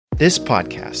This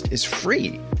podcast is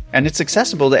free, and it's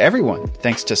accessible to everyone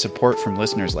thanks to support from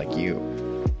listeners like you.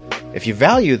 If you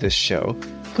value this show,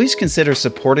 please consider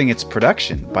supporting its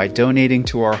production by donating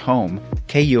to our home,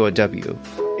 KUOW.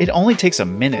 It only takes a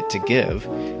minute to give,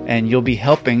 and you'll be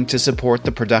helping to support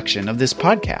the production of this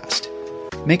podcast.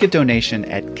 Make a donation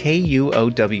at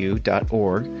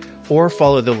kuow.org or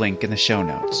follow the link in the show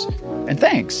notes. And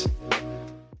thanks!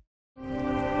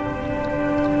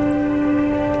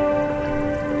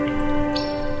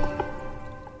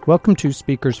 Welcome to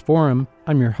Speakers Forum.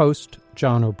 I'm your host,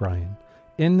 John O'Brien.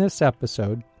 In this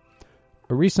episode,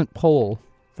 a recent poll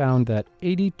found that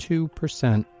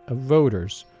 82% of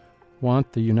voters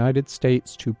want the United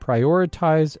States to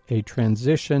prioritize a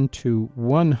transition to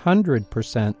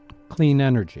 100% clean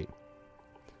energy.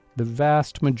 The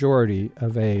vast majority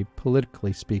of a,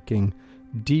 politically speaking,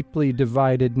 deeply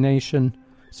divided nation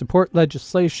support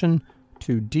legislation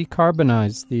to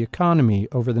decarbonize the economy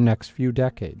over the next few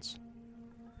decades.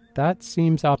 That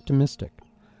seems optimistic.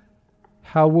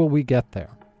 How will we get there?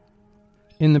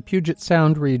 In the Puget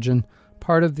Sound region,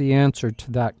 part of the answer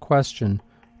to that question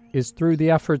is through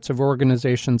the efforts of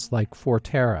organizations like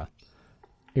Forterra,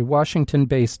 a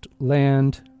Washington-based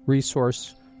land,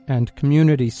 resource, and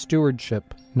community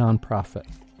stewardship nonprofit.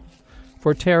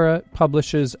 Forterra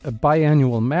publishes a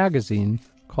biannual magazine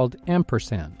called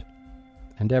Ampersand,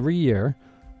 and every year,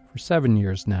 for 7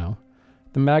 years now,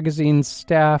 the magazine's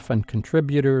staff and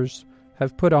contributors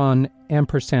have put on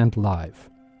Ampersand Live,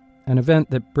 an event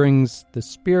that brings the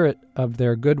spirit of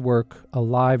their good work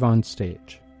alive on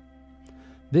stage.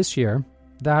 This year,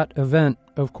 that event,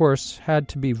 of course, had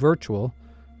to be virtual,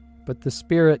 but the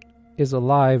spirit is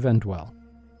alive and well.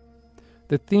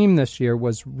 The theme this year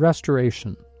was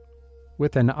restoration,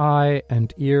 with an eye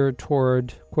and ear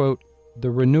toward, quote, the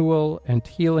renewal and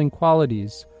healing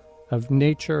qualities of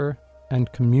nature and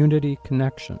community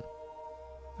connection,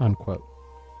 unquote.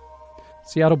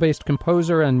 Seattle-based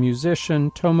composer and musician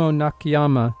Tomo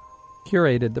Nakayama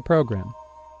curated the program.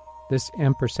 This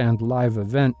Ampersand Live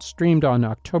event streamed on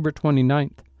October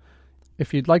 29th.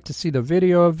 If you'd like to see the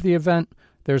video of the event,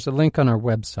 there's a link on our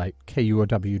website,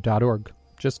 kuow.org.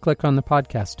 Just click on the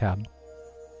podcast tab.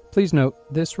 Please note,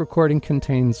 this recording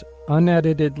contains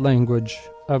unedited language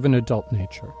of an adult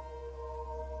nature.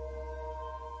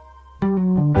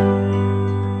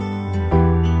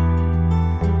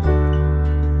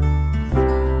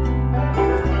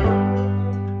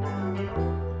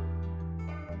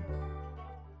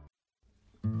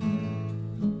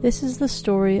 This is the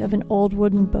story of an old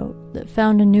wooden boat that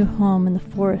found a new home in the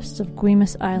forests of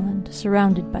Guimas Island,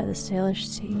 surrounded by the Salish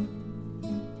Sea.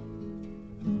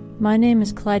 My name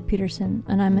is Clyde Peterson,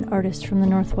 and I'm an artist from the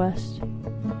Northwest.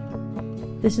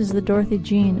 This is the Dorothy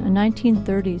Jean, a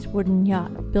 1930s wooden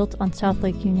yacht built on South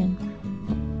Lake Union.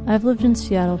 I've lived in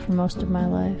Seattle for most of my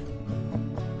life.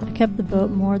 I kept the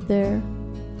boat moored there,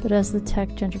 but as the tech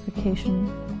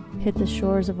gentrification hit the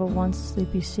shores of a once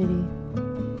sleepy city,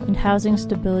 and housing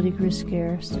stability grew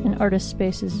scarce, and artist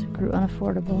spaces grew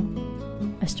unaffordable,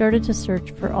 I started to search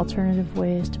for alternative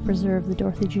ways to preserve the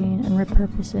Dorothy Jean and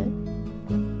repurpose it.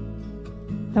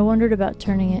 I wondered about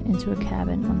turning it into a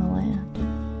cabin on the land.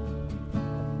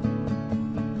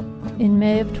 In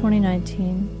May of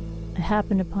 2019, I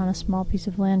happened upon a small piece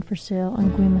of land for sale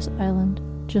on Guimas Island,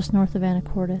 just north of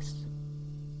Anacortes.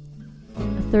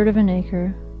 1/3 of an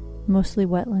acre, mostly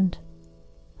wetland,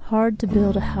 hard to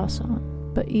build a house on,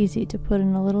 but easy to put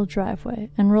in a little driveway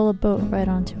and roll a boat right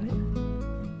onto it.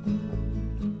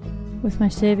 With my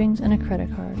savings and a credit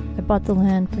card, I bought the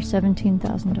land for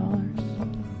 $17,000.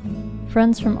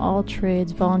 Friends from all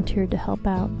trades volunteered to help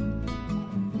out.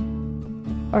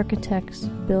 Architects,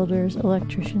 builders,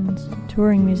 electricians,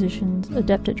 touring musicians,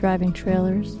 adept at driving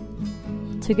trailers.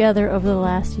 Together, over the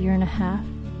last year and a half,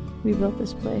 we built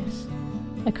this place.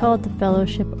 I call it the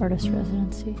Fellowship Artist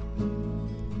Residency.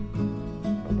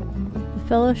 The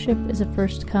Fellowship is a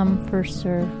first-come,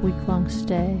 first-served, week-long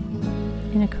stay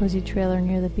in a cozy trailer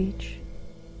near the beach.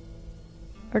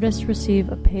 Artists receive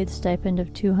a paid stipend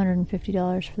of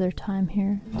 $250 for their time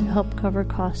here to help cover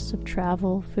costs of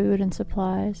travel, food, and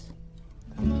supplies.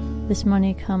 This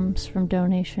money comes from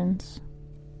donations.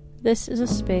 This is a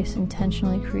space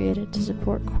intentionally created to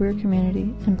support queer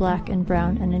community and Black and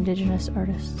brown and Indigenous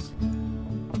artists.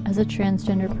 As a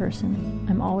transgender person,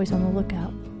 I'm always on the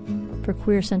lookout for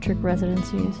queer-centric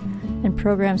residencies and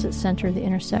programs that center the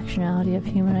intersectionality of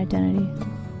human identity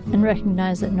and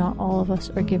recognize that not all of us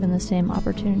are given the same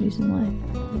opportunities in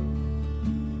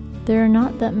life. There are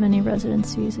not that many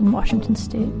residencies in Washington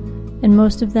state, and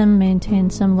most of them maintain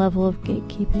some level of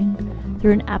gatekeeping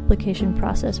through an application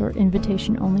process or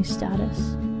invitation-only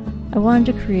status, I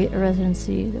wanted to create a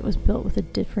residency that was built with a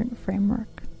different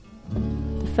framework.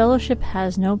 The fellowship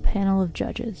has no panel of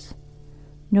judges,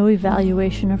 no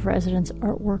evaluation of residents'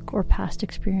 artwork or past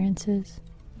experiences.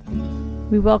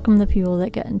 We welcome the people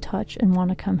that get in touch and want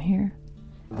to come here.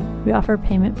 We offer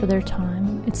payment for their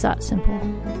time. It's that simple.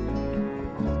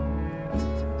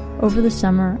 Over the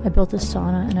summer, I built a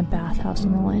sauna and a bathhouse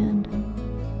on the land.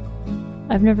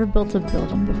 I've never built a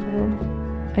building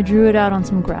before. I drew it out on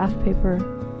some graph paper,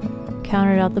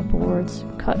 counted out the boards,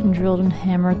 cut and drilled and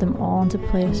hammered them all into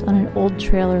place on an old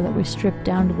trailer that we stripped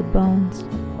down to the bones.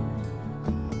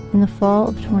 In the fall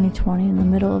of 2020, in the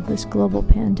middle of this global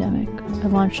pandemic, I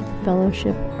launched the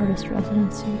Fellowship Artist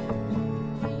Residency.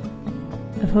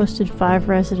 I've hosted 5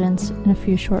 residents in a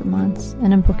few short months,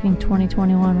 and I'm booking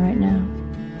 2021 right now.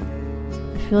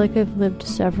 I feel like I've lived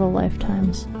several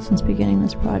lifetimes since beginning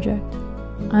this project.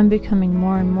 I'm becoming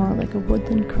more and more like a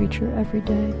woodland creature every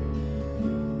day.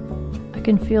 I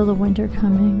can feel the winter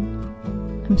coming.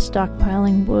 I'm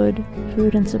stockpiling wood,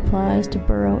 food, and supplies to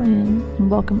burrow in and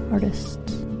welcome artists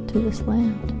to this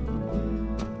land.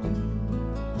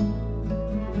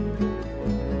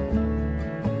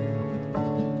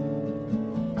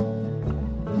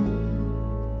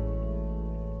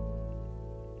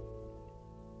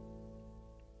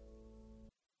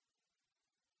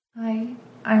 Hi,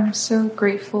 I'm so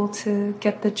grateful to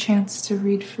get the chance to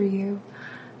read for you.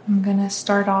 I'm going to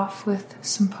start off with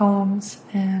some poems,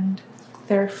 and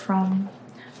they're from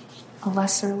A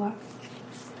Lesser Love.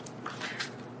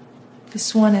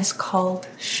 This one is called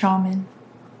Shaman.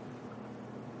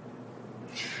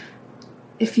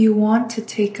 If you want to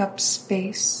take up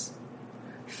space,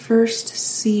 first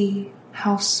see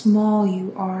how small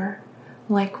you are,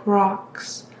 like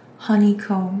rocks,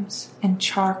 honeycombs, and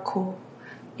charcoal,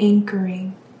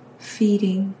 anchoring,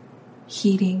 feeding,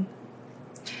 heating.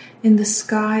 In the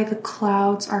sky, the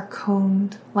clouds are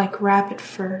combed like rabbit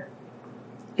fur.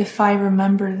 If I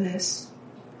remember this,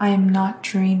 I am not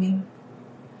dreaming.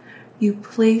 You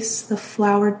place the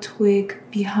flowered twig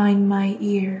behind my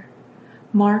ear,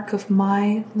 mark of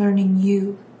my learning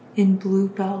you in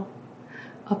bluebell,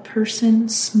 a person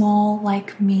small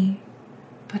like me,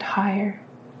 but higher.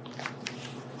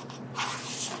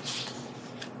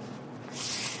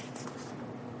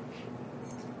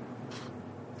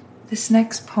 This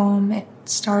next poem, it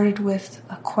started with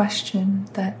a question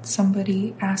that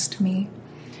somebody asked me,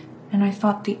 and I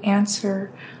thought the answer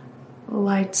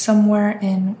lied somewhere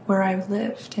in where I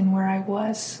lived and where I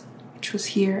was, which was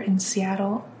here in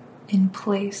Seattle, in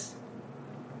place.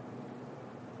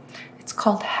 It's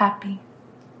called Happy.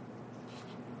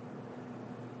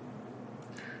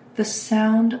 The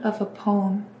sound of a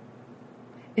poem.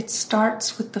 It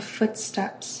starts with the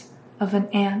footsteps of an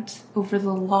ant over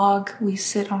the log we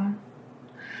sit on.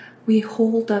 We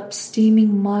hold up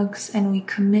steaming mugs and we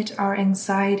commit our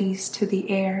anxieties to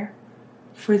the air,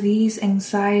 for these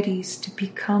anxieties to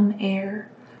become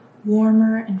air,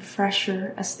 warmer and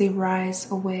fresher as they rise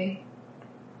away.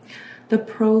 The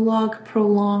prologue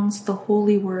prolongs the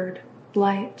holy word,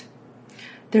 light.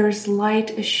 There is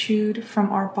light eschewed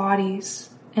from our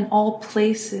bodies, in all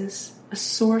places, a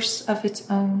source of its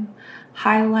own,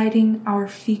 highlighting our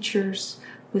features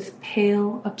with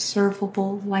pale,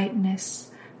 observable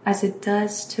lightness, as it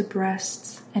does to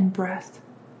breasts and breath.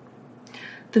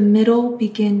 The middle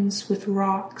begins with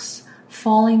rocks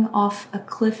falling off a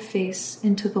cliff face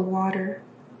into the water.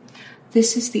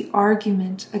 This is the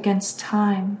argument against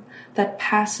time that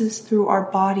passes through our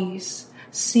bodies,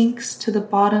 sinks to the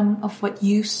bottom of what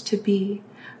used to be,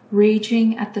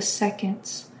 raging at the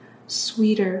seconds,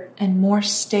 sweeter and more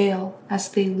stale as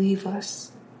they leave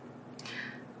us.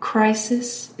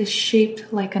 Crisis is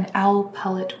shaped like an owl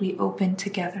pellet we open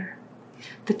together.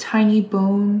 The tiny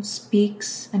bones,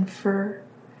 beaks, and fur.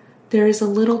 There is a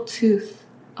little tooth,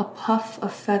 a puff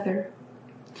of feather.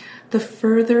 The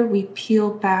further we peel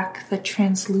back the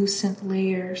translucent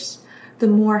layers, the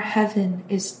more heaven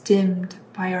is dimmed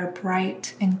by our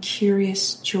bright and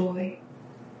curious joy.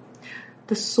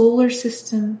 The solar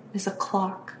system is a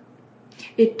clock.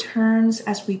 It turns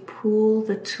as we pull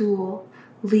the tool,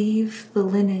 leave the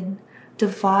linen,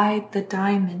 divide the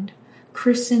diamond,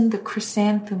 christen the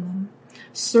chrysanthemum,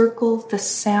 circle the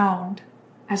sound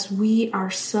as we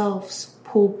ourselves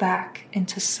pull back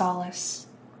into solace.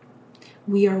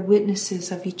 We are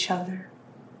witnesses of each other.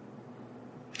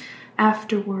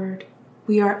 Afterward,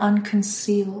 we are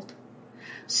unconcealed.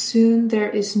 Soon there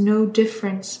is no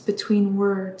difference between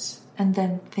words and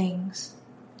then things.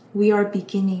 We are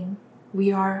beginning.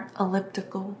 We are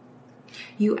elliptical.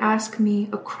 You ask me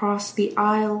across the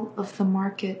aisle of the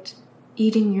market,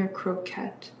 eating your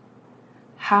croquette.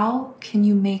 How can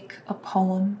you make a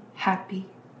poem happy?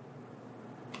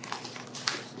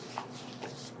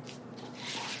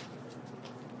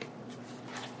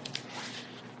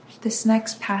 This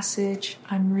next passage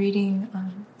I'm reading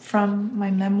from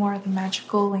my memoir, The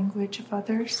Magical Language of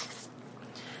Others.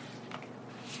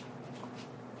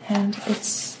 And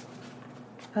it's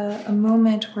a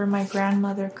moment where my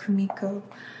grandmother, Kumiko,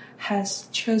 has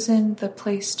chosen the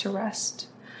place to rest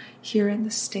here in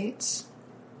the States,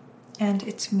 and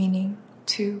its meaning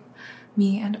to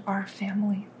me and our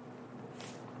family.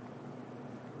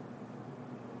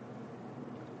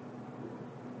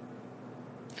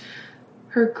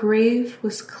 Her grave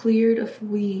was cleared of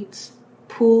weeds,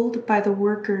 pulled by the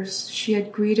workers she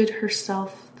had greeted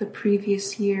herself the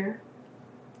previous year.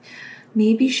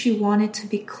 Maybe she wanted to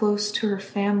be close to her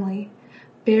family,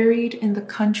 buried in the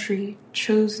country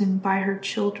chosen by her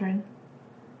children.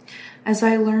 As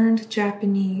I learned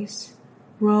Japanese,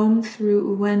 roamed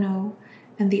through Ueno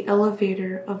and the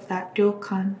elevator of that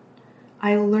ryokan,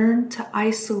 I learned to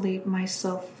isolate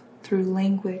myself through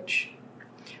language,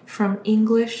 from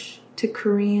English to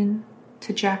Korean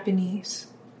to Japanese.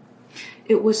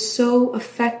 It was so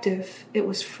effective, it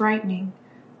was frightening,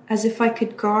 as if I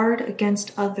could guard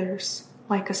against others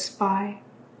like a spy.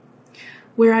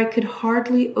 Where I could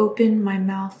hardly open my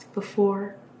mouth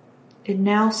before, it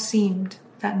now seemed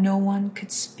that no one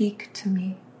could speak to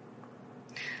me.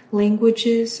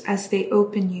 Languages, as they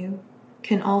open you,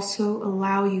 can also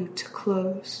allow you to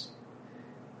close.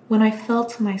 When I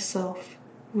felt myself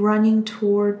running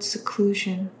toward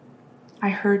seclusion, I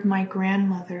heard my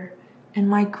grandmother and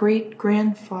my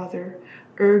great-grandfather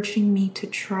urging me to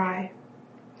try,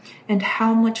 and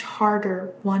how much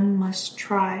harder one must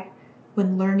try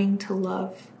when learning to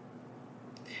love.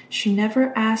 She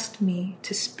never asked me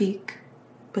to speak,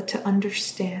 but to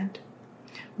understand,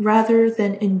 rather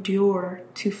than endure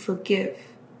to forgive,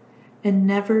 and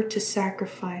never to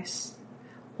sacrifice,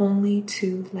 only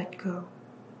to let go.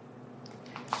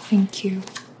 Thank you.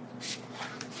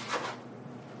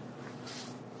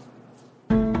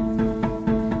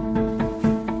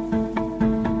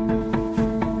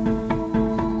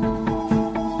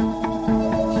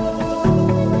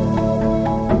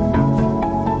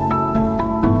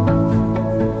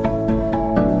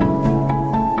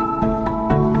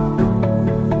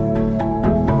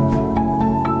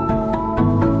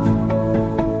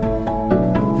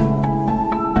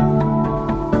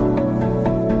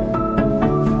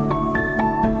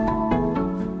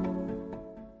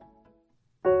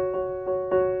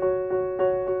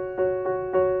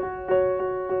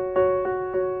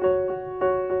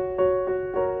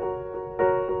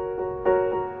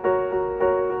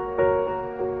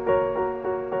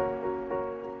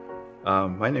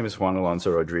 My name is Juan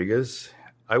Alonso Rodriguez.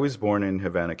 I was born in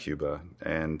Havana, Cuba,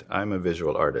 and I'm a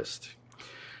visual artist.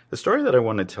 The story that I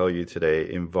want to tell you today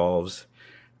involves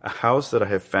a house that I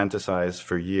have fantasized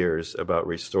for years about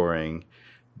restoring,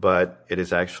 but it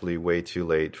is actually way too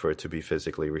late for it to be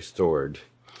physically restored.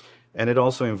 And it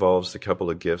also involves a couple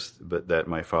of gifts that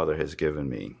my father has given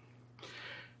me.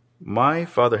 My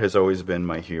father has always been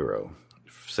my hero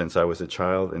since I was a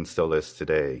child and still is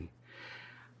today.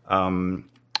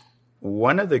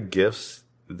 One of the gifts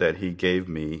that he gave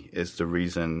me is the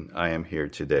reason I am here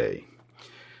today.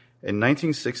 In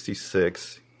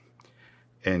 1966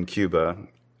 in Cuba,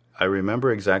 I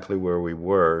remember exactly where we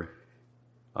were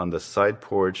on the side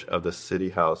porch of the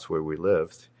city house where we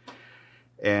lived.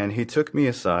 And he took me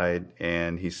aside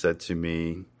and he said to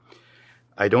me,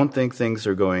 I don't think things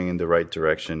are going in the right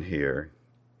direction here.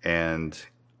 And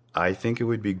I think it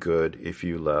would be good if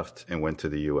you left and went to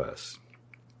the U.S.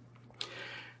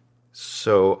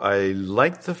 So I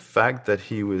liked the fact that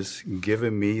he was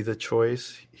giving me the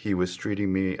choice. He was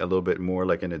treating me a little bit more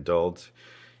like an adult,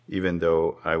 even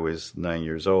though I was 9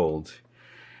 years old.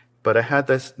 But I had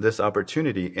this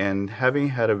opportunity, and having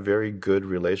had a very good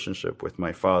relationship with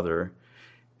my father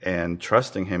and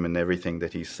trusting him in everything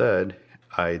that he said,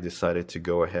 I decided to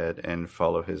go ahead and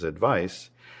follow his advice.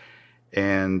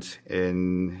 And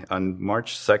on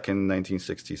March 2nd,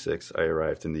 1966, I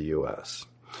arrived in the U.S.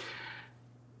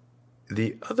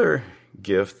 The other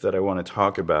gift that I want to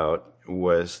talk about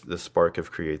was the spark of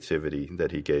creativity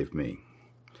that he gave me.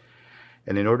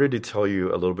 And in order to tell you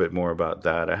a little bit more about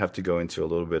that, I have to go into a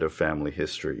little bit of family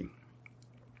history.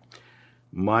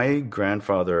 My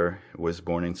grandfather was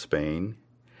born in Spain,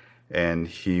 and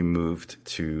he moved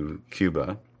to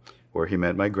Cuba, where he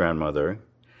met my grandmother.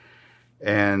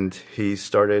 And he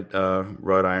started a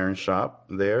wrought iron shop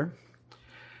there.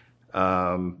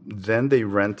 Then they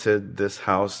rented this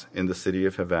house in the city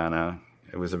of Havana.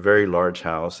 It was a very large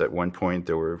house. At one point,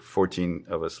 there were 14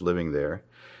 of us living there.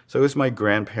 So it was my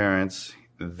grandparents,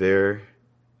 their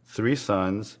 3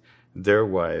 sons, their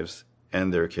wives,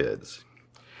 and their kids.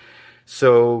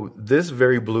 So this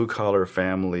very blue-collar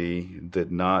family did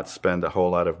not spend a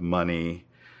whole lot of money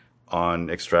on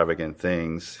extravagant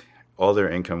things. All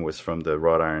their income was from the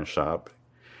wrought iron shop.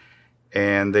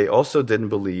 And they also didn't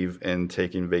believe in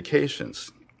taking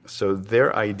vacations. So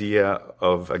their idea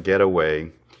of a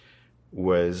getaway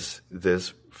was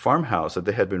this farmhouse that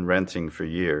they had been renting for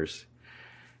years.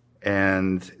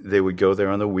 And they would go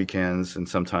there on the weekends and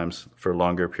sometimes for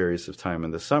longer periods of time in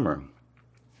the summer.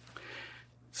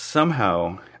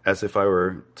 Somehow, as if I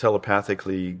were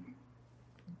telepathically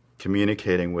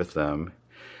communicating with them,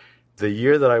 the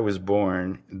year that I was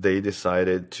born, they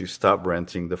decided to stop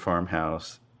renting the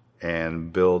farmhouse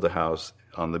and build a house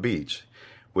on the beach,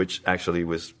 which actually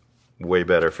was way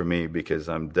better for me because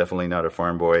I'm definitely not a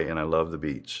farm boy and I love the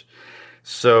beach.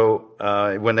 So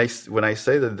when I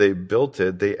say that they built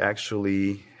it, they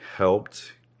actually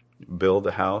helped build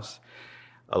the house.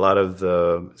 A lot of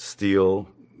the steel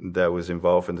that was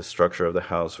involved in the structure of the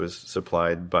house was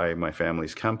supplied by my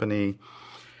family's company.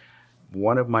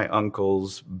 One of my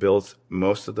uncles built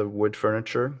most of the wood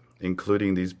furniture,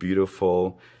 including these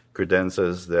beautiful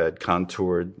credenzas that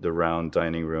contoured the round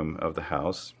dining room of the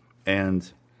house.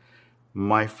 And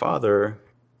my father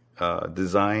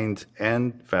designed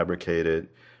and fabricated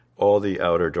all the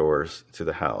outer doors to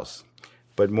the house.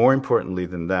 But more importantly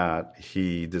than that,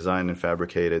 he designed and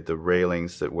fabricated the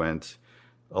railings that went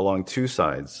along 2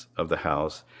 sides of the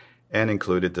house and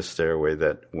included the stairway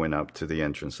that went up to the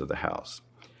entrance of the house.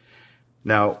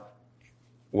 Now,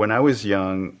 when I was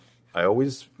young, I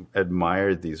always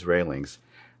admired these railings.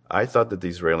 I thought that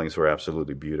these railings were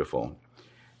absolutely beautiful.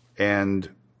 And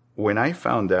when I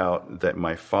found out that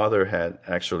my father had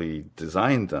actually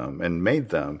designed them and made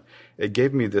them, it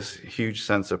gave me this huge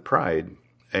sense of pride.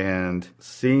 And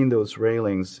seeing those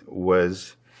railings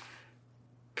was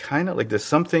kind of like there's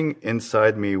something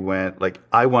inside me went like,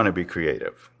 I want to be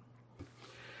creative.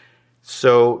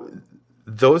 So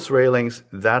those railings,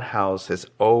 that house has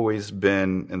always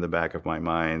been in the back of my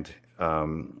mind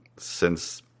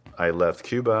since I left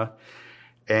Cuba.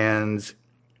 And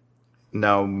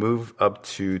now move up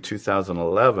to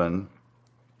 2011,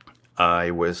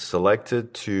 I was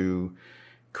selected to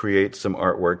create some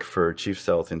artwork for Chief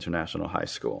Sealth International High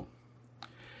School.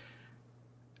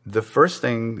 The first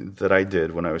thing that I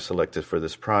did when I was selected for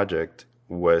this project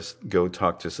was go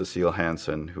talk to Cecile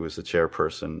Hansen, who is the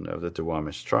chairperson of the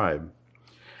Duwamish tribe.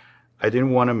 I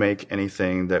didn't want to make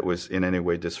anything that was in any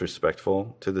way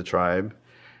disrespectful to the tribe.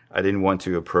 I didn't want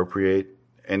to appropriate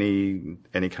any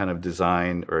kind of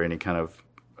design or any kind of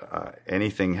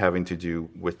anything having to do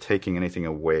with taking anything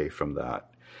away from that.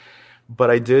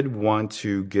 But I did want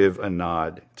to give a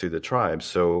nod to the tribe.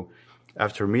 So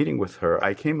after meeting with her,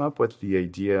 I came up with the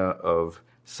idea of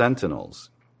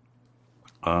sentinels.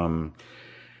 And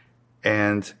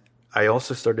I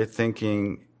also started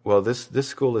thinking, well, this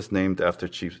school is named after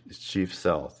Chief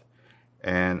Sealth.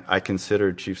 And I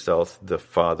consider Chief Sealth the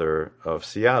father of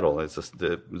Seattle. It's just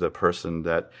the person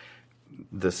that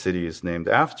the city is named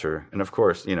after. And of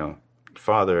course,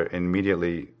 father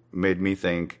immediately made me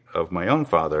think of my own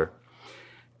father.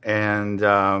 And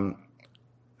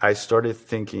I started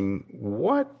thinking,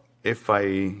 what if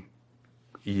I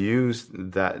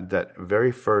used that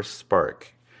very first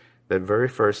spark, that very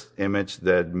first image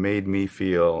that made me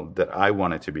feel that I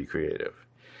wanted to be creative?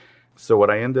 So what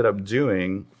I ended up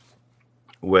doing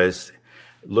was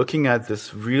looking at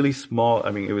this really small,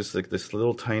 it was like this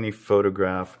little tiny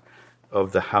photograph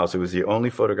of the house. It was the only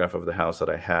photograph of the house that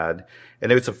I had.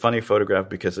 And it was a funny photograph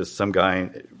because there's some guy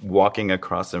walking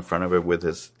across in front of it with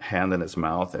his hand in his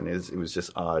mouth, and it was just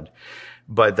odd.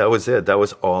 But that was it. That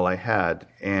was all I had.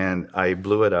 And I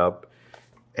blew it up,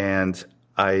 and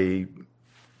I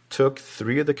took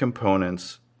 3 of the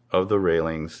components of the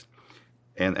railings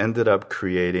and ended up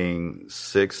creating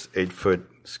 6 8-foot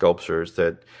sculptures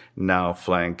that now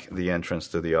flank the entrance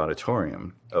to the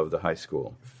auditorium of the high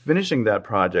school. Finishing that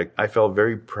project, I felt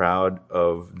very proud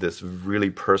of this really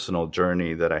personal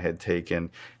journey that I had taken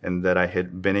and that I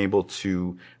had been able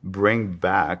to bring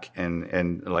back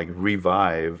and like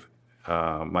revive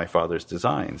my father's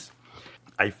designs.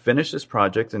 I finished this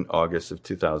project in August of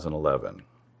 2011.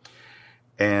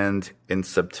 And in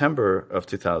September of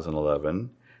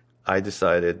 2011, I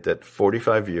decided that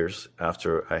 45 years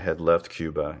after I had left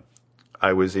Cuba,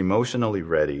 I was emotionally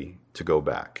ready to go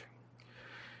back.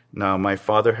 Now, my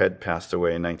father had passed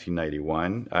away in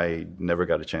 1991. I never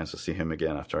got a chance to see him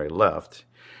again after I left.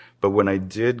 But when I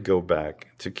did go back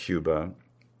to Cuba,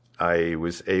 I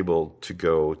was able to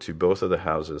go to both of the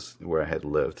houses where I had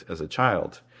lived as a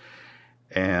child.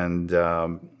 And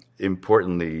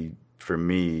importantly for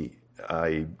me,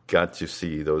 I got to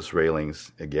see those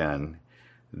railings again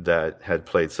that had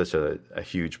played such a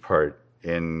huge part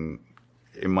in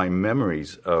my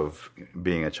memories of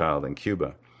being a child in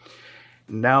Cuba.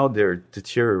 Now they're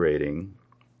deteriorating,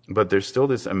 but there's still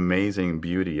this amazing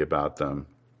beauty about them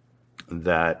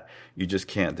that you just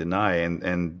can't deny,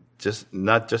 and just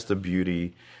not just the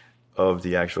beauty of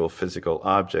the actual physical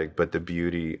object, but the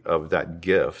beauty of that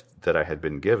gift that I had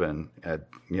been given at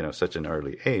such an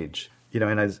early age.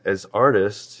 And as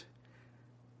artists,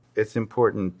 it's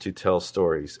important to tell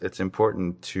stories. It's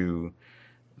important to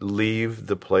leave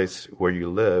the place where you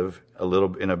live a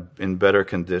little in better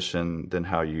condition than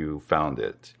how you found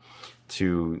it,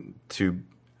 to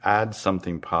add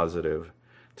something positive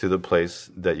to the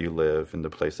place that you live and the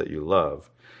place that you love.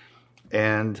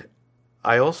 And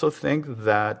I also think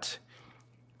that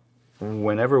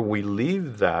whenever we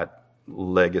leave that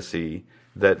legacy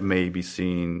that may be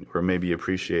seen or may be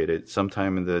appreciated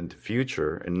sometime in the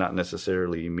future and not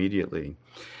necessarily immediately,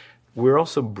 we're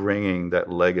also bringing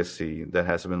that legacy that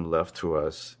has been left to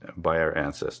us by our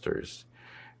ancestors.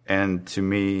 And to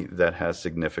me, that has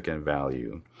significant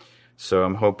value. So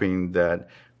I'm hoping that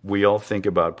we all think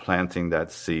about planting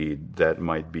that seed that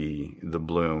might be the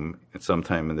bloom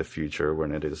sometime in the future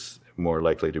when it is more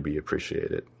likely to be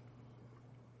appreciated.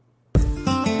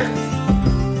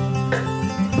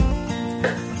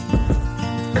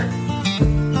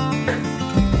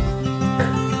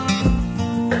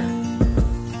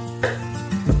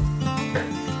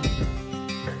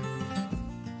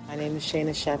 My name is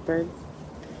Shana Shepard,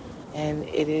 and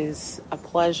it is a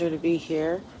pleasure to be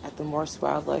here at the Morse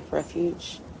Wildlife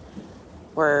Refuge,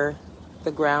 where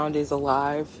the ground is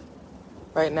alive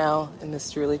right now in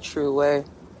this really true way.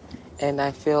 And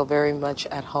I feel very much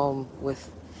at home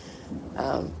with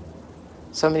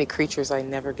so many creatures I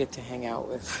never get to hang out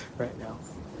with right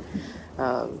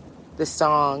now. This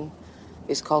song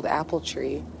is called Apple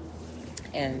Tree,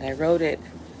 and I wrote it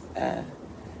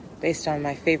based on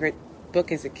my favorite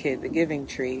book as a kid, The Giving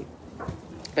Tree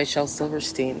by Shel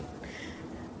Silverstein,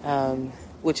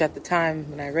 which at the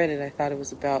time when I read it, I thought it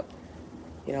was about,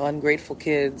 ungrateful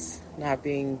kids not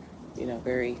being,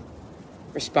 very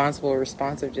responsible or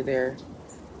responsive to their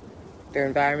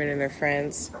environment and their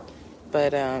friends.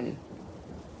 But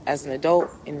as an adult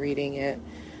in reading it,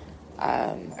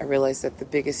 I realized that the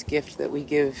biggest gift that we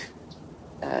give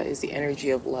is the energy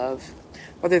of love,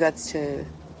 whether that's to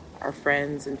our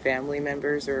friends and family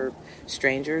members or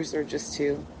strangers, or just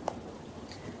to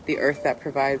the earth that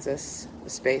provides us the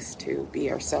space to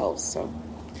be ourselves. So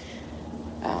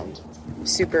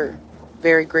super,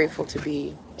 very grateful to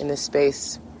be in this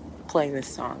space playing this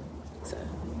song. It's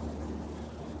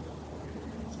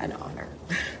an honor,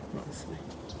 honestly.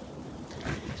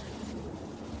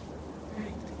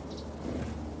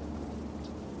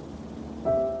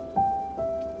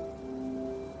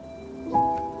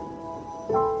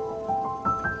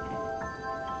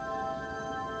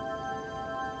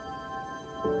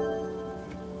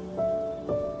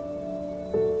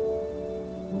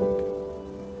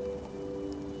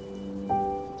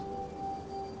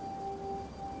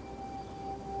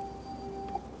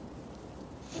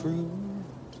 Fruit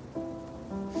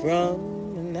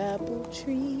from an apple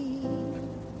tree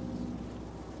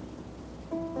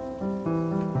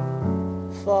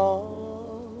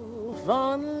fall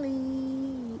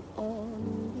fondly on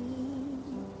me,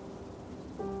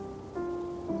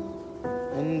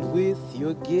 and with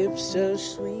your gifts so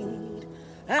sweet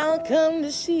I'll come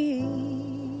to see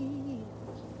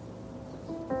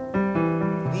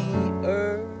the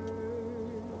earth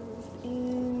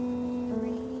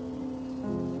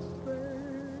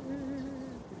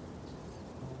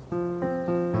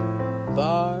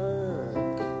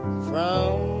bark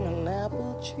from an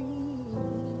apple tree,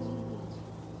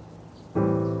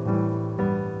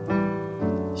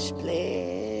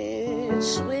 split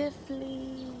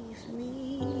swiftly for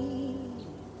me,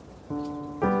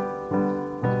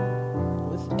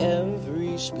 with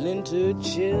every splinter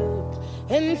chipped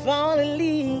and fallen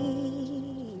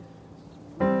leaf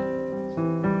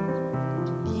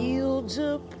yields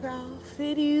a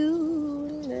profit you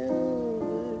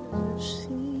never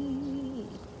see.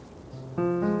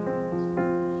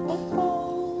 A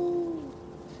whole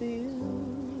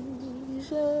field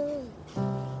is a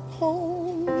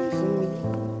home for me.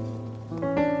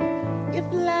 If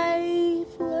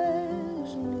life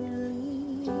was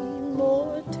merely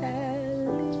mortality,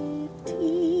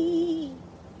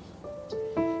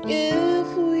 if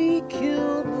we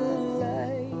killed the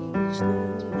lights,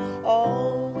 then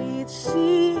all we'd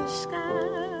see is sky.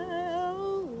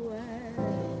 Oh, I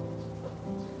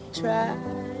tried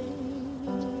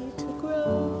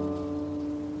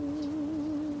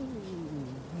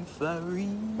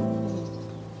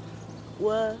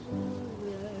what I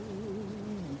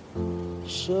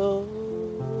show.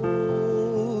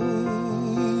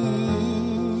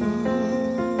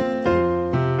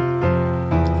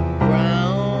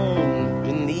 Brown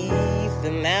beneath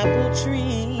an apple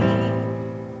tree,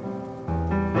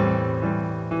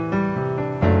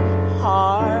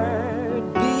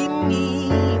 hard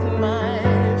beneath my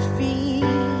feet,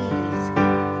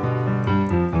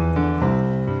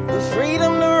 the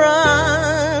freedom to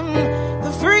run,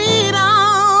 the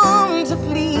freedom to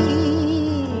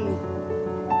flee,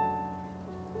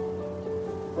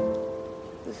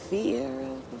 the fear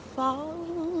of the fall,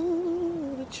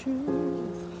 the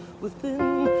truth within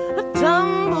a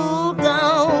tumble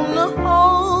down the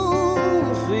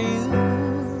home for you,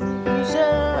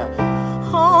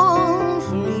 home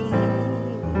for me.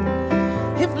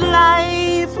 If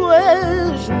life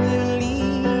was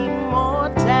really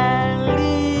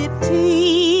mortality,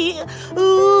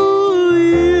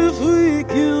 ooh, if we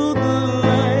killed the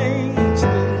lights,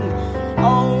 then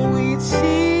all we'd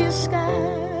see is sky.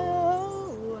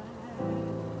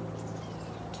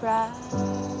 Try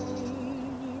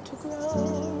to grow.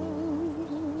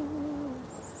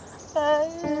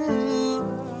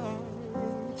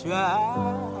 Try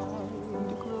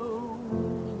to grow.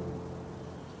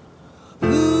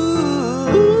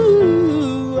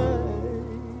 Ooh, I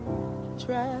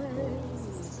try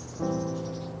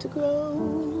to grow.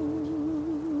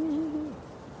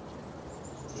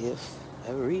 If I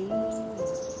read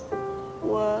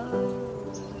what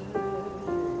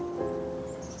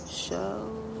show.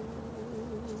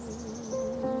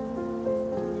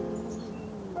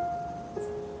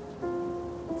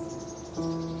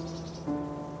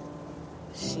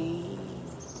 See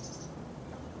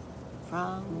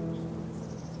from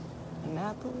an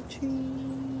apple tree.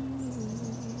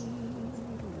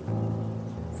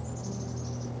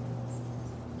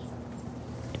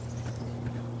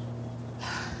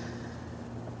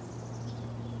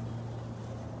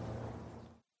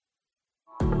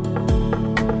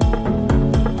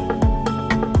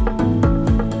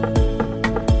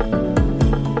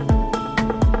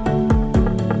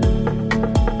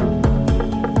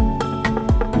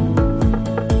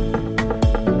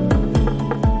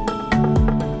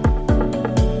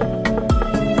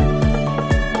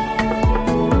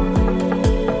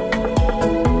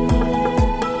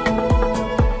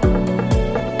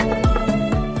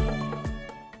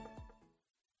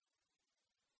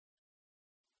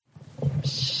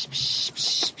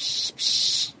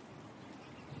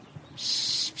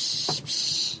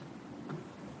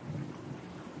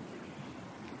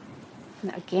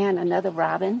 Again, another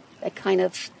robin, that kind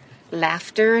of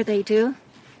laughter they do.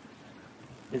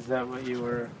 Is that what you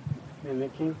were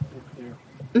mimicking?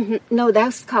 No,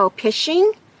 that's called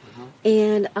pitching.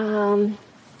 And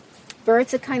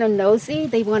birds are kind of nosy.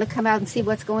 They want to come out and see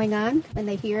what's going on when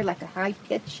they hear like a high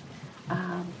pitch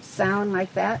sound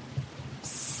like that.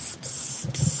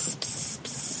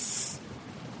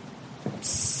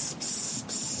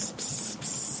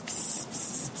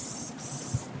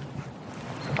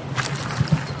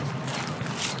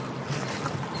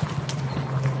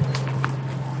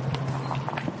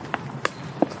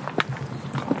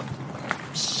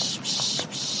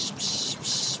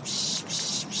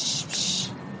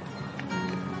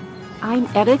 I'm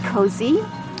Etta Cozy.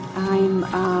 I'm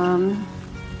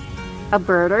a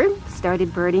birder.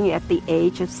 Started birding at the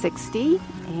age of 60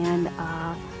 and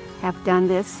have done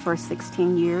this for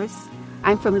 16 years.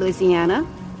 I'm from Louisiana,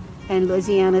 and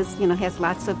Louisiana's, has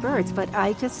lots of birds, but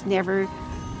I never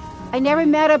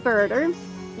met a birder.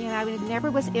 I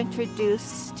never was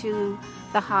introduced to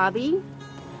the hobby.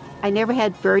 I never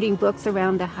had birding books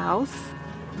around the house,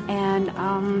 and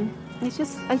it's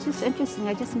just interesting.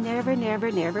 I just never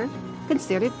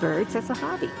considered birds as a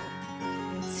hobby.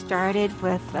 Started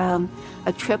with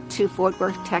a trip to Fort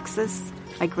Worth, Texas.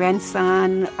 My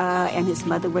grandson and his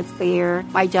mother was there.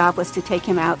 My job was to take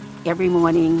him out every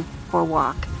morning for a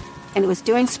walk. And it was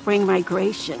during spring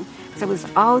migration. So there was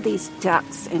all these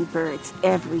ducks and birds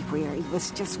everywhere. It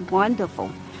was just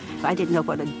wonderful. I didn't know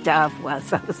what a dove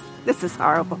was. This is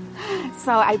horrible.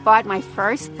 So I bought my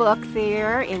first book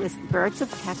there. It was Birds of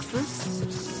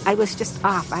Texas. I was just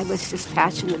off. I was just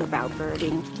passionate about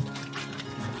birding.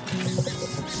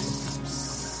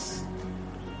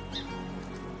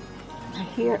 I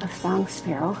hear a song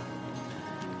sparrow.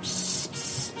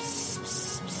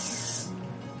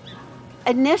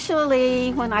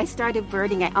 Initially, when I started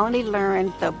birding, I only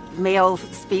learned the male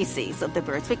species of the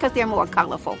birds because they're more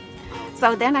colorful.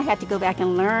 So then I had to go back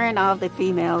and learn all the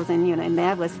females, and and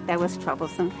that was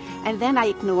troublesome. And then I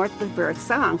ignored the bird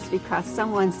songs because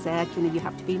someone said, you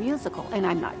have to be musical, and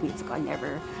I'm not musical. I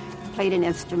never played an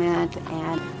instrument,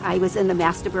 and I was in the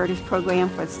Master Birders program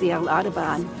for CL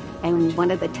Audubon, and one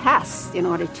of the tests in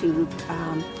order to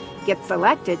get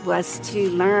selected was to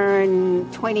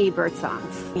learn 20 bird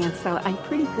songs. And so I'm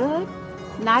pretty good,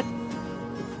 not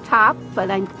top, but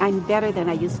I'm better than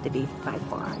I used to be by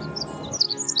far.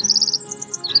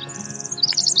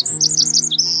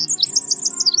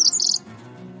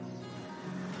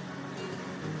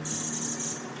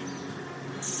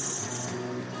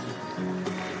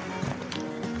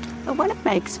 One of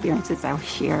my experiences I'll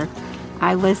share,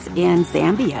 I was in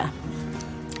Zambia,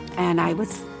 and I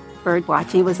was bird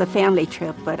watching. It was a family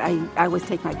trip, but I always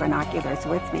take my binoculars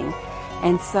with me.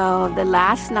 And so the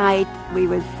last night we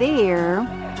were there,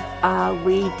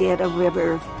 we did a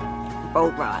river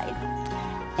boat ride.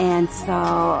 And so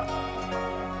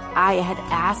I had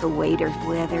asked the waiter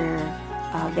whether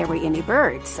there were any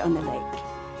birds on the lake.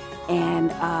 And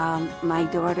my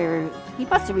daughter, he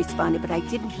must have responded, but I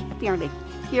didn't apparently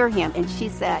hear him. And she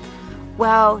said,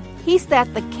 well, he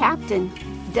said the captain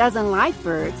doesn't like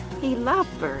birds. He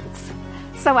loved birds.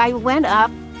 So I went up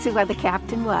to where the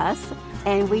captain was,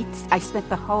 and I spent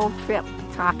the whole trip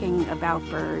talking about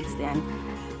birds. And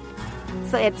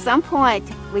so at some point,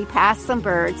 we passed some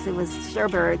birds. It was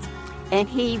shorebirds, and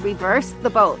he reversed the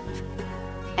boat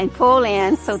and pulled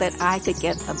in so that I could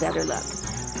get a better look.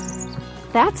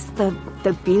 That's the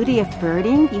beauty of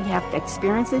birding. You have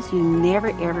experiences you never,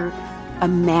 ever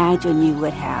imagine you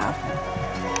would have.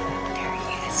 There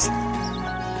he is.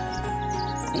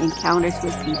 Encounters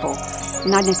with people,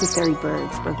 not necessarily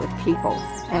birds, but with people.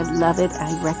 I love it.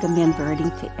 I recommend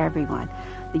birding to everyone.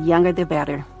 The younger, the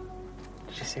better.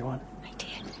 Did you see one? I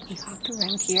did. He hopped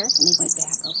around here, and he went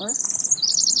back over.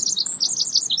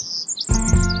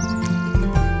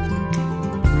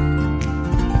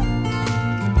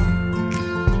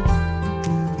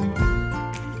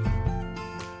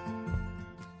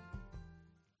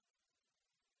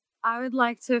 I would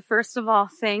like to, first of all,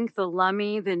 thank the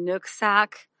Lummi, the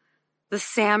Nooksack, the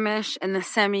Samish, and the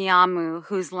Semiahmoo,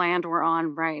 whose land we're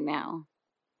on right now.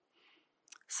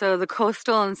 So the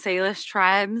Coastal and Salish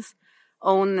tribes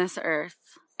own this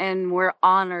earth, and we're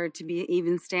honored to be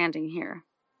even standing here.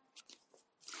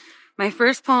 My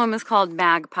first poem is called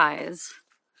Magpies,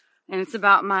 and it's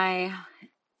about my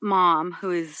mom,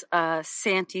 who is a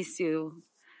Santee Sioux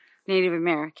Native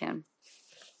American.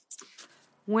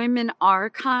 Women are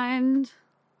kind,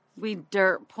 we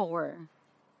dirt poor.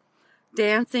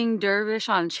 Dancing dervish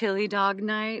on chili dog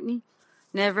night,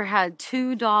 never had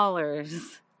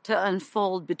 $2 to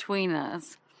unfold between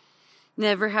us.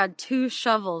 Never had 2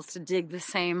 shovels to dig the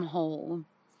same hole.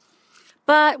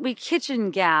 But we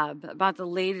kitchen gab about the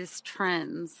latest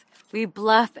trends. We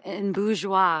bluff and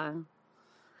bourgeois.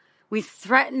 We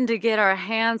threaten to get our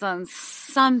hands on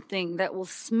something that will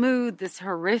smooth this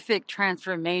horrific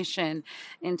transformation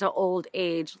into old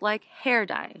age, like hair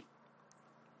dye.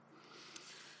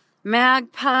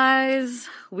 Magpies,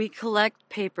 we collect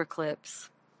paper clips.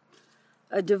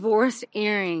 A divorced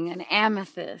earring, an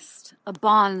amethyst, a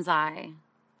bonsai,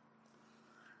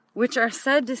 which are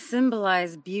said to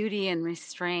symbolize beauty and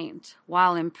restraint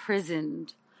while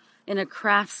imprisoned in a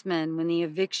craftsman when the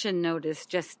eviction notice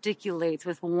gesticulates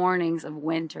with warnings of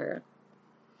winter.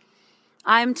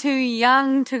 I'm too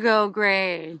young to go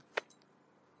gray,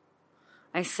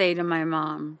 I say to my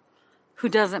mom, who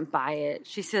doesn't buy it.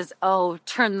 She says, oh,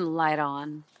 turn the light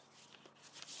on.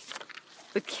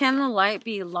 But can the light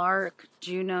be Lark,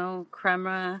 Juno,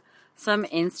 Crema, some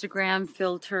Instagram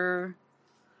filter?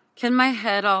 Can my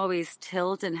head always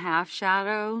tilt in half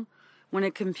shadow when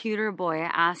a computer boy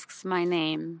asks my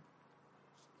name?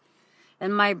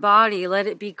 And my body, let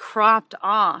it be cropped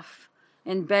off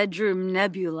in bedroom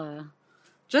nebula.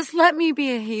 Just let me be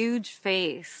a huge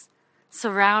face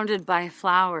surrounded by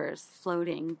flowers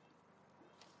floating.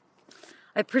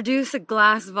 I produce a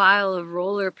glass vial of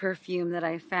roller perfume that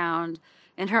I found,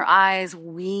 and her eyes,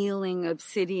 wheeling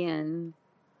obsidian,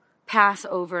 pass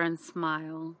over and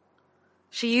smile.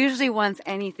 She usually wants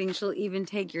anything. She'll even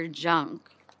take your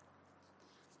junk.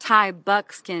 Tie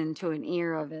buckskin to an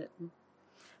ear of it.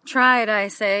 Try it, I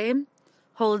say,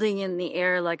 holding in the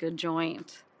air like a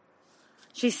joint.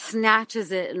 She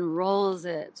snatches it and rolls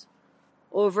it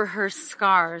over her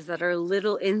scars that are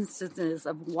little instances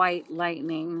of white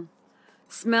lightning.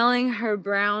 Smelling her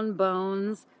brown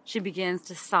bones, she begins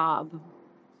to sob.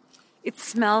 It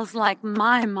smells like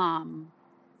my mom.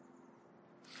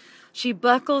 She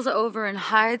buckles over and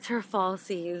hides her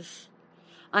falsies.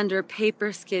 under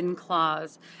paper skin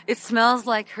claws. It smells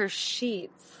like her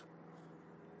sheets.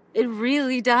 It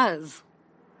really does.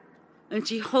 And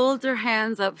she holds her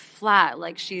hands up flat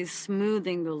like she's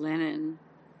smoothing the linen.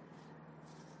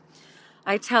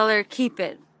 I tell her, keep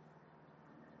it.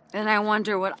 And I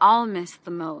wonder what I'll miss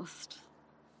the most.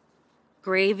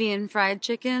 Gravy and fried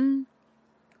chicken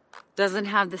doesn't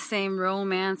have the same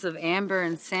romance of amber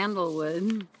and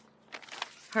sandalwood.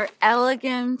 Her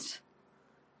elegant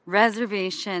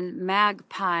reservation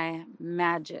magpie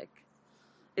magic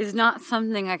is not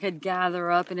something I could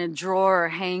gather up in a drawer or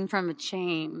hang from a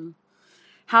chain.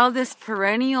 How this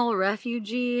perennial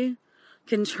refugee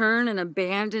can turn an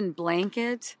abandoned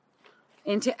blanket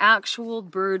into actual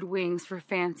bird wings for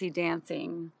fancy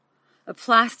dancing. A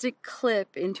plastic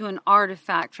clip into an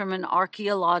artifact from an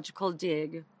archaeological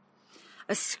dig.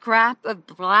 A scrap of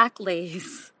black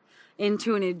lace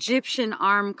into an Egyptian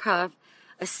arm cuff,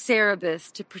 a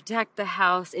Cerberus to protect the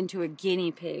house into a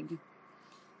guinea pig.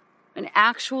 An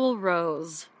actual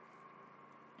rose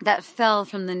that fell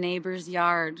from the neighbor's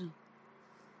yard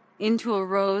into a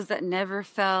rose that never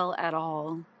fell at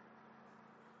all.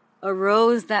 A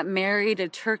rose that married a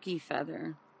turkey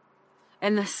feather.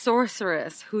 And the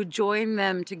sorceress who joined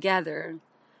them together,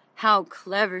 how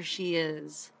clever she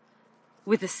is,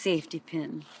 with a safety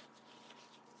pin.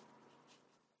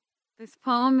 This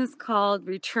poem is called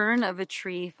Return of a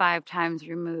Tree 5 Times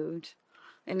Removed.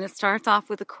 And it starts off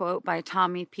with a quote by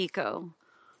Tommy Pico,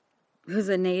 who's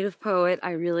a native poet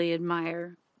I really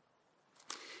admire.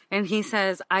 And he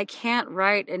says, I can't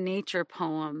write a nature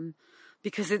poem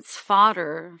because it's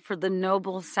fodder for the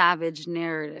noble savage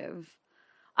narrative.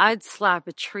 I'd slap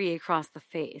a tree across the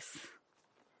face.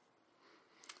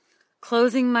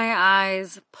 Closing my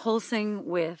eyes, pulsing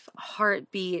with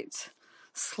heartbeat,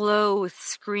 slow with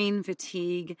screen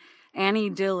fatigue, Annie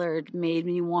Dillard made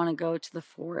me want to go to the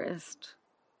forest.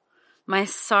 My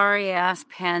sorry-ass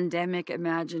pandemic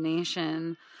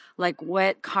imagination, like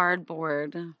wet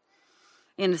cardboard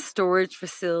in a storage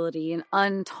facility in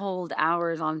untold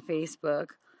hours on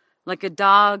Facebook, like a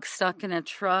dog stuck in a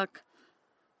truck,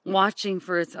 watching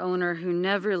for its owner who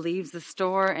never leaves the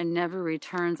store and never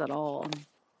returns at all.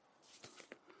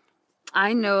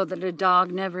 I know that a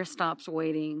dog never stops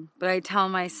waiting, but I tell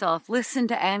myself, listen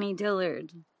to Annie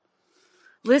Dillard.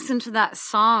 Listen to that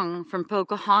song from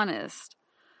Pocahontas,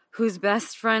 whose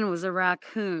best friend was a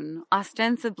raccoon,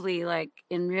 ostensibly like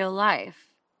in real life,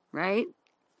 right?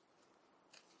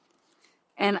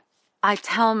 And I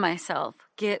tell myself,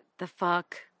 get the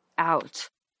fuck out.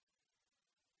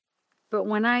 But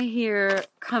when I hear,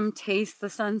 come taste the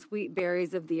sun-sweet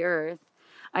berries of the earth,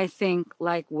 I think,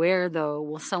 like, where, though,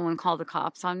 will someone call the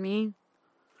cops on me?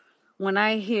 When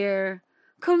I hear,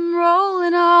 come roll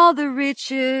in all the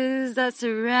riches that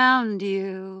surround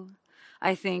you,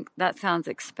 I think that sounds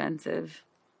expensive.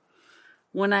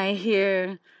 When I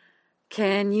hear,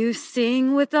 can you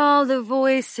sing with all the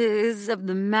voices of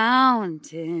the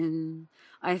mountain,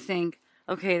 I think,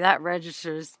 okay, that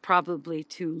registers probably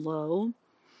too low.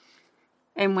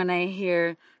 And when I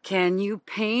hear, can you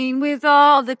paint with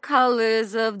all the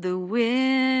colors of the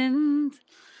wind,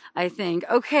 I think,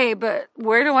 okay, but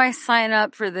where do I sign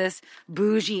up for this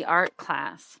bougie art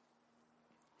class?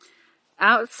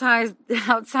 Outside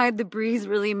the breeze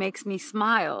really makes me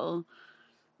smile,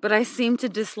 but I seem to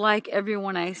dislike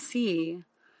everyone I see.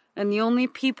 And the only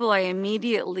people I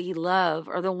immediately love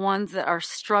are the ones that are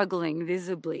struggling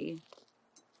visibly.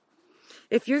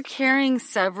 If you're carrying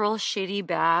several shitty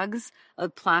bags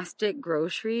of plastic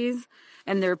groceries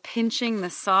and they're pinching the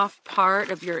soft part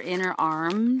of your inner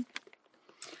arm,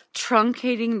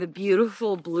 truncating the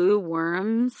beautiful blue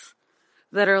worms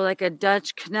that are like a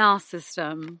Dutch canal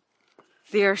system,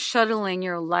 they are shuttling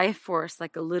your life force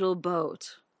like a little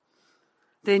boat,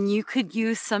 then you could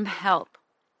use some help.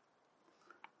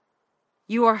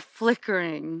 You are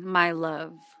flickering, my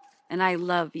love, and I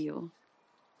love you.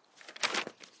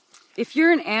 If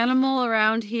you're an animal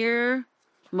around here,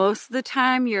 most of the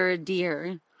time you're a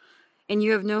deer, and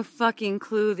you have no fucking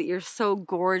clue that you're so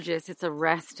gorgeous it's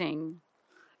arresting.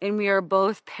 And we are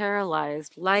both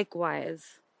paralyzed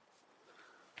likewise.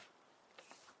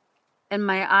 And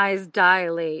my eyes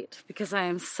dilate because I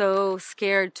am so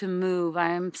scared to move.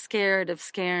 I am scared of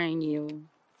scaring you.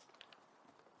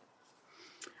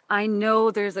 I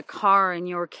know there's a car in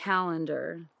your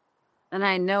calendar. And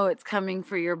I know it's coming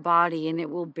for your body and it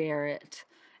will bear it.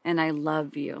 And I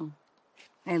love you.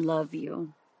 I love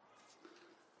you.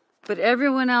 But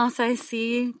everyone else I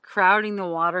see crowding the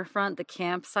waterfront, the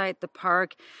campsite, the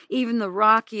park, even the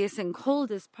rockiest and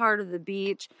coldest part of the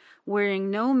beach, wearing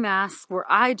no masks where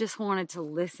I just wanted to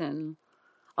listen.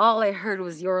 All I heard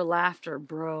was your laughter,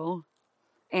 bro.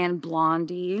 and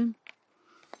Blondie,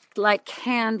 like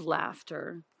canned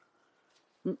laughter,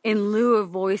 in lieu of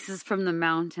voices from the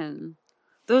mountain.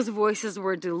 Those voices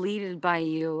were deleted by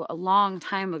you a long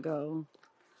time ago.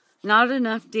 Not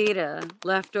enough data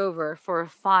left over for a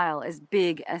file as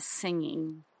big as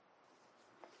singing.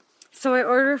 So I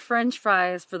order French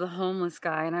fries for the homeless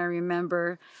guy, and I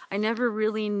remember I never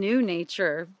really knew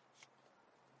nature.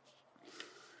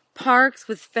 Parks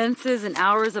with fences and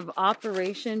hours of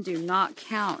operation do not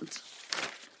count.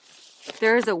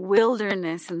 There is a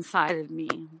wilderness inside of me.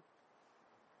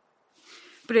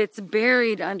 But it's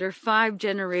buried under 5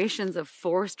 generations of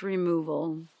forced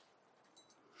removal.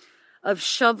 Of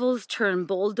shovels turned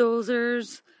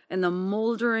bulldozers and the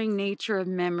moldering nature of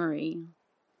memory.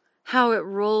 How it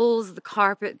rolls the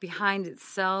carpet behind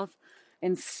itself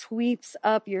and sweeps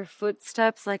up your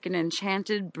footsteps like an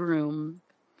enchanted broom.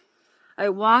 I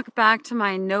walk back to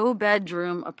my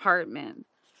no-bedroom apartment.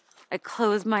 I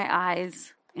close my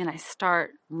eyes and I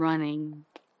start running.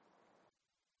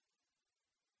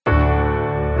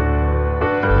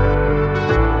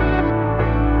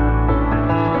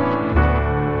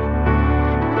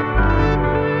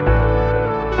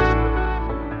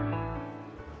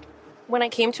 When I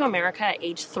came to America at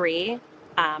age 3,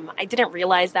 I didn't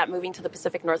realize that moving to the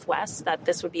Pacific Northwest, that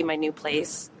this would be my new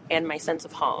place and my sense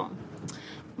of home.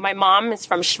 My mom is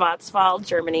from Schwarzwald,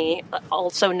 Germany,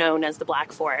 also known as the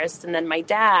Black Forest. And then my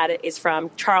dad is from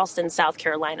Charleston, South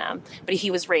Carolina, but he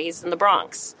was raised in the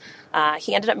Bronx.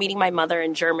 He ended up meeting my mother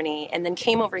in Germany and then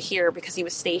came over here because he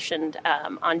was stationed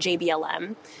on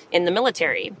JBLM in the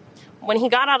military. When he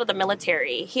got out of the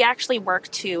military, he actually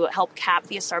worked to help cap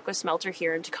the ASARCO smelter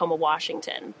here in Tacoma,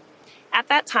 Washington. At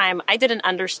that time, I didn't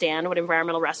understand what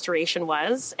environmental restoration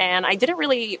was, and I didn't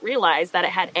really realize that it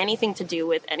had anything to do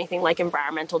with anything like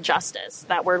environmental justice.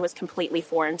 That word was completely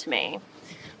foreign to me.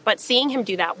 But seeing him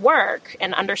do that work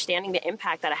and understanding the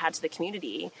impact that it had to the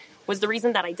community was the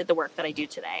reason that I did the work that I do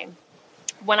today.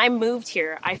 When I moved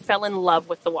here, I fell in love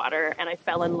with the water and I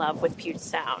fell in love with Puget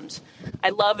Sound. I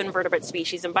love invertebrate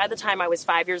species, and by the time I was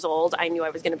 5 years old, I knew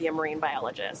I was going to be a marine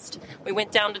biologist. We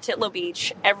went down to Titlow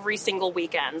Beach every single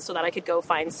weekend so that I could go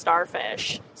find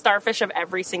starfish of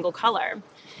every single color.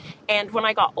 And when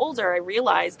I got older, I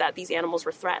realized that these animals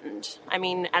were threatened. I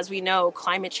mean, as we know,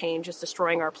 climate change is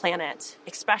destroying our planet,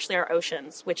 especially our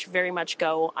oceans, which very much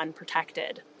go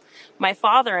unprotected. My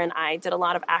father and I did a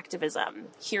lot of activism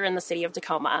here in the city of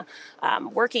Tacoma,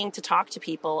 working to talk to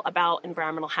people about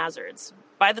environmental hazards.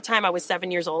 By the time I was 7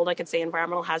 years old, I could say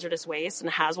environmental hazardous waste and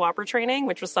HAZWOPER training,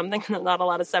 which was something that not a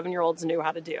lot of 7-year-olds knew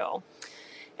how to do.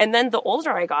 And then the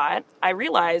older I got, I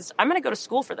realized I'm going to go to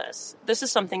school for this. This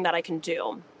is something that I can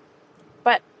do.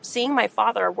 But seeing my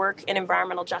father work in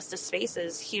environmental justice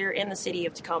spaces here in the city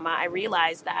of Tacoma, I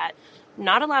realized that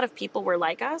not a lot of people were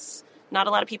like us. Not a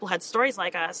lot of people had stories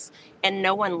like us, and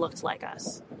no one looked like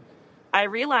us. I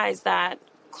realized that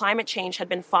climate change had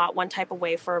been fought one type of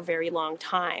way for a very long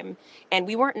time, and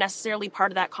we weren't necessarily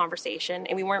part of that conversation,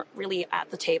 and we weren't really at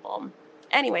the table.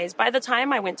 Anyways, by the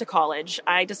time I went to college,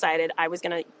 I decided I was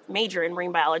going to major in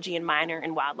marine biology and minor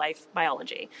in wildlife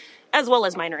biology, as well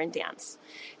as minor in dance.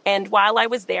 And while I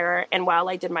was there and while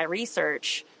I did my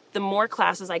research, the more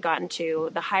classes I got into,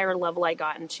 the higher level I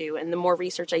got into, and the more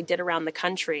research I did around the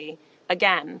country,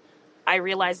 again, I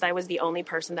realized I was the only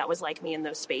person that was like me in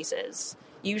those spaces.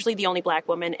 Usually the only Black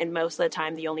woman, and most of the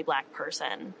time the only Black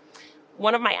person.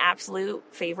 One of my absolute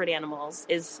favorite animals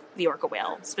is the orca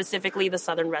whale, specifically the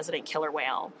southern resident killer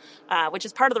whale, which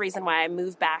is part of the reason why I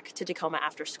moved back to Tacoma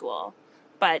after school.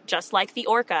 But just like the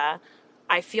orca,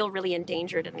 I feel really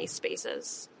endangered in these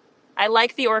spaces. I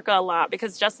like the orca a lot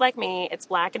because just like me, it's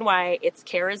black and white, it's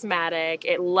charismatic,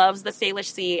 it loves the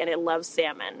Salish Sea, and it loves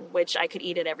salmon, which I could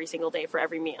eat it every single day for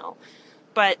every meal.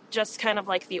 But just kind of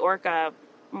like the orca,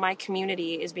 my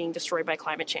community is being destroyed by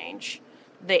climate change.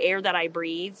 The air that I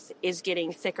breathe is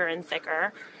getting thicker and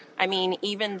thicker. I mean,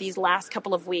 even these last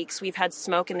couple of weeks, we've had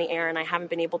smoke in the air, and I haven't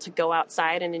been able to go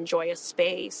outside and enjoy a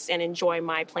space and enjoy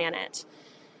my planet.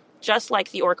 Just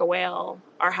like the orca whale,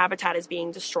 our habitat is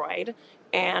being destroyed,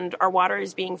 and our water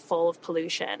is being full of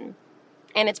pollution.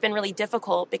 And it's been really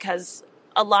difficult because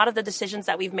a lot of the decisions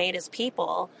that we've made as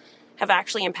people have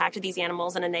actually impacted these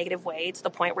animals in a negative way to the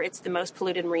point where it's the most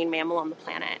polluted marine mammal on the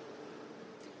planet.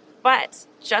 But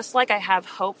just like I have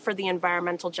hope for the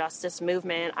environmental justice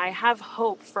movement, I have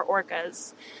hope for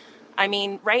orcas. I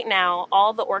mean, right now,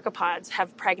 all the orca pods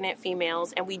have pregnant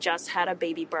females, and we just had a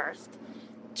baby birth.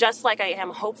 Just like I am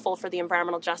hopeful for the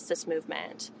environmental justice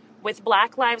movement. With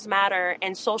Black Lives Matter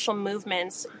and social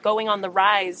movements going on the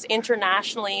rise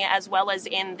internationally as well as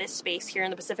in this space here in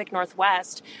the Pacific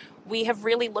Northwest, we have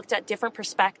really looked at different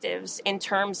perspectives in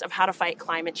terms of how to fight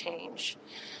climate change.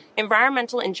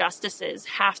 Environmental injustices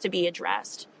have to be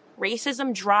addressed.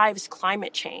 Racism drives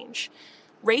climate change.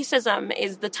 Racism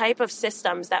is the type of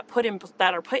systems that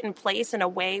are put in place in a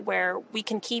way where we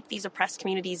can keep these oppressed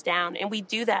communities down. And we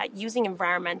do that using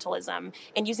environmentalism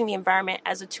and using the environment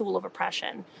as a tool of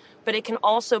oppression. But it can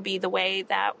also be the way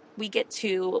that we get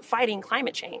to fighting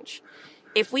climate change.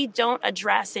 If we don't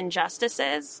address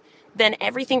injustices, then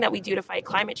everything that we do to fight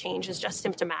climate change is just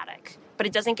symptomatic, but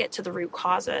it doesn't get to the root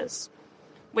causes,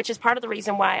 which is part of the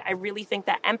reason why I really think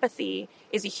that empathy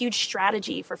is a huge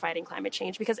strategy for fighting climate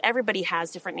change, because everybody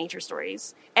has different nature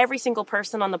stories. Every single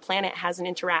person on the planet has an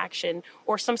interaction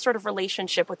or some sort of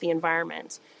relationship with the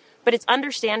environment. But it's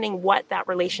understanding what that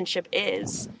relationship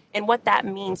is and what that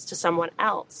means to someone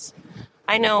else.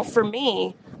 I know for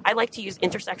me, I like to use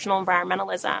intersectional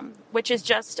environmentalism, which is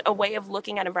just a way of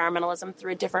looking at environmentalism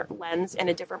through a different lens and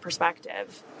a different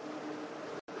perspective.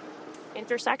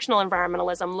 Intersectional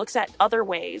environmentalism looks at other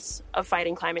ways of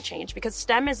fighting climate change, because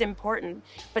STEM is important,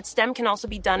 but STEM can also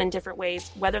be done in different ways,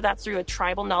 whether that's through a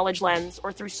tribal knowledge lens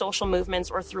or through social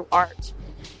movements or through art.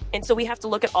 And so we have to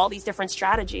look at all these different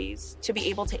strategies to be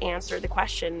able to answer the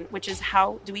question, which is,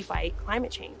 how do we fight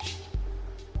climate change?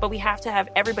 But we have to have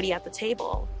everybody at the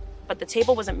table. But the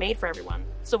table wasn't made for everyone.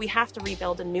 So we have to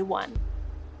rebuild a new one.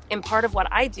 And part of what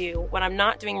I do when I'm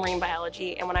not doing marine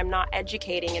biology and when I'm not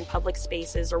educating in public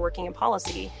spaces or working in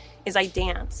policy is I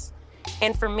dance.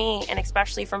 And for me, and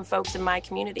especially from folks in my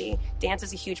community, dance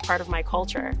is a huge part of my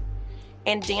culture.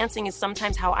 And dancing is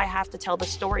sometimes how I have to tell the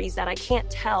stories that I can't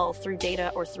tell through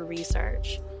data or through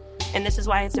research. And this is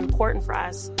why it's important for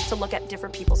us to look at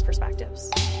different people's perspectives.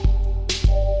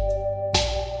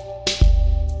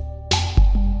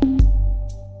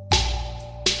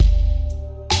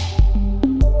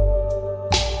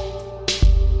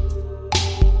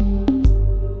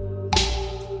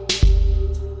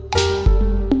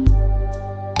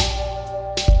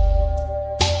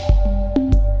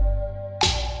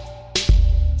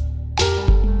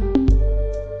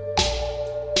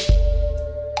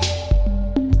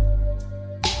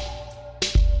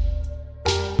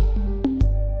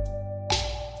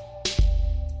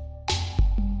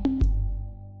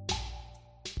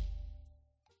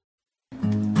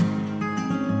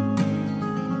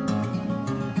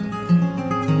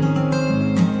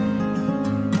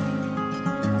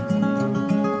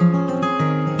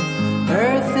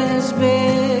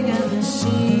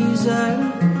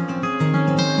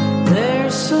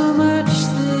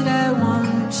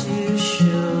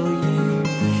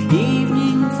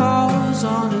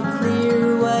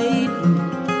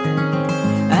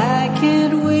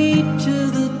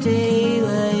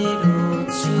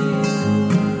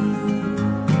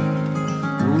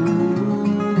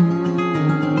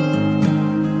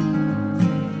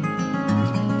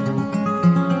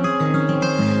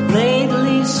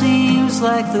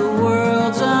 Like the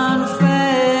world's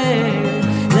unfair.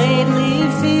 Lately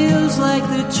it feels like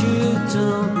the truth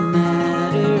don't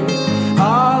matter.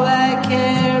 All I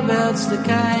care about's the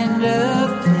kind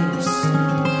of place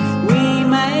we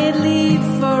might leave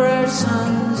for our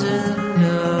sons and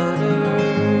daughters.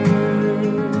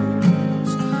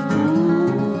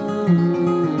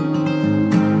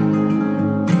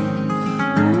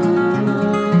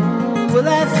 Will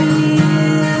I feel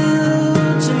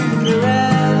turned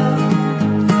around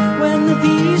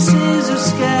pieces of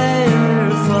sky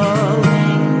are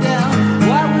falling down?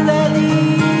 What will I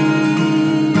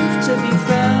leave to be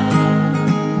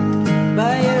found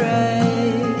by your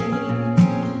eyes,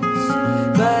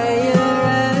 by your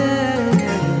eyes?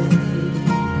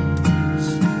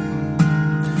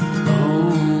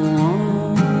 Oh,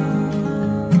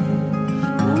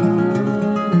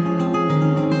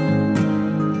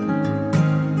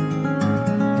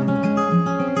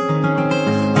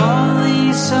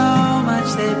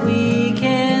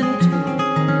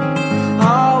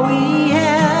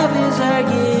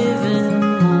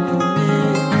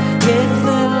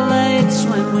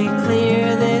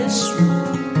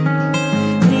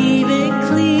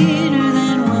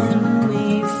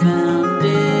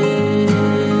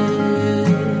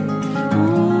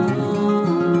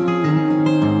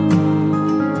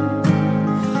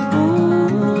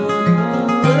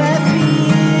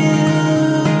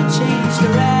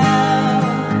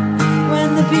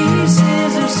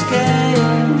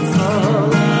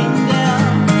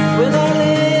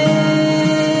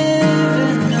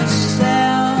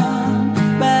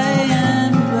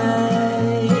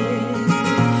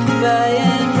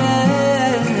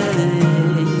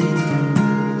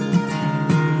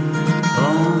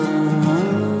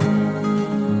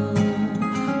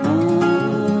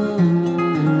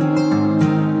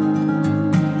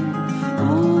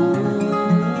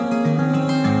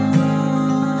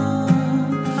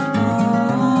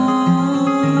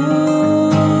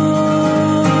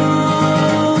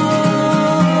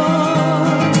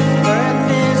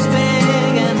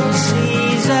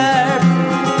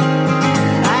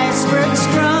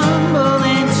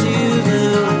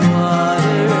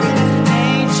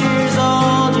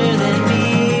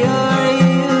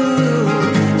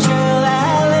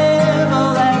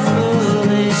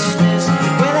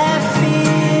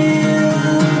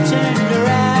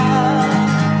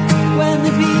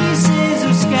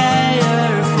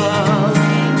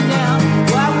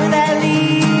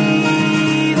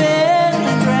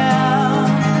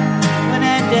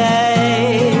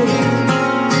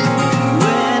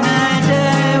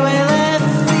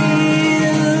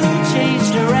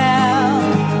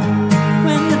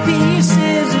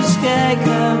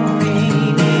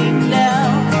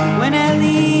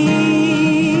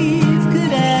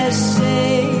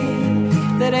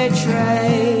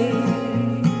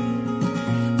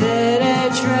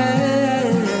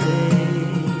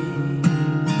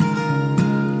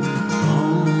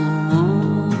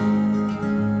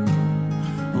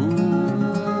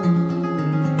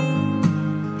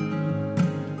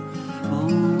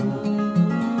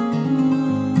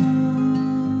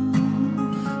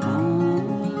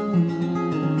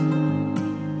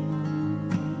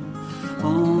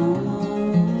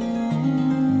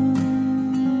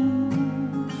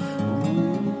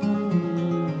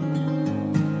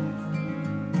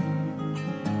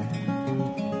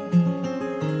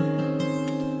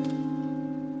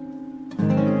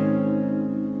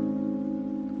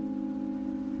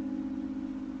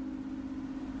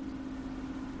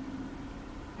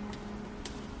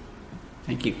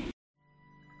 Thank you.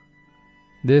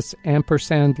 This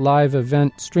Ampersand Live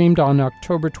event streamed on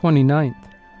October 29th.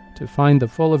 To find the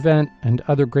full event and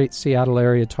other great Seattle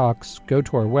area talks, go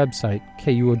to our website,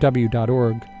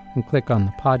 kuow.org, and click on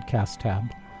the podcast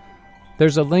tab.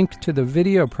 There's a link to the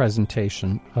video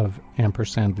presentation of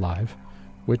Ampersand Live,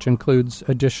 which includes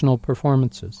additional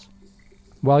performances.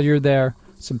 While you're there,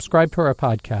 subscribe to our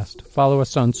podcast, follow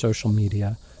us on social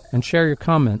media, and share your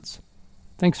comments.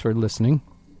 Thanks for listening.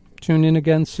 Tune in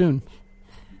again soon.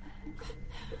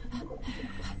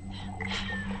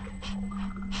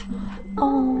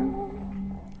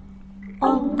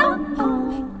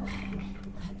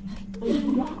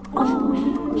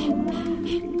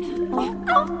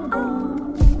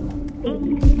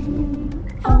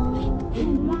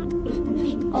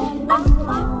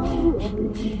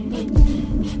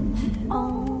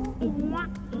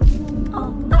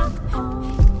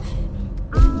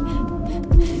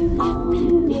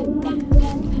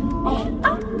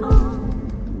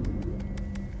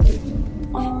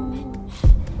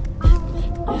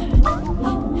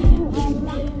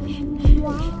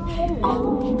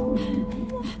 Oh.